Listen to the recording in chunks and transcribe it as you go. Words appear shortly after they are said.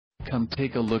come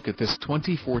take a look at this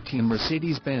 2014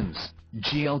 Mercedes-Benz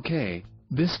GLK.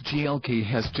 This GLK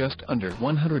has just under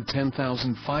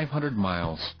 110,500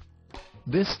 miles.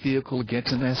 This vehicle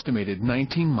gets an estimated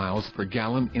 19 miles per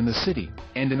gallon in the city,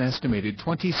 and an estimated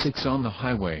 26 on the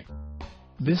highway.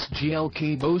 This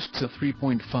GLK boasts a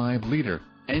 3.5-liter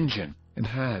engine, and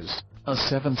has a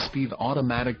 7-speed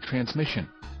automatic transmission.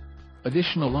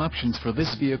 Additional options for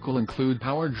this vehicle include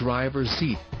power driver's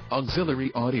seat,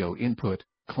 auxiliary audio input,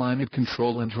 climate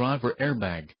control and driver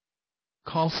airbag.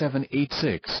 Call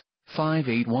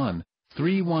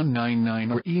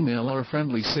 786-581-3199 or email our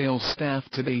friendly sales staff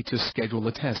today to schedule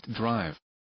a test drive.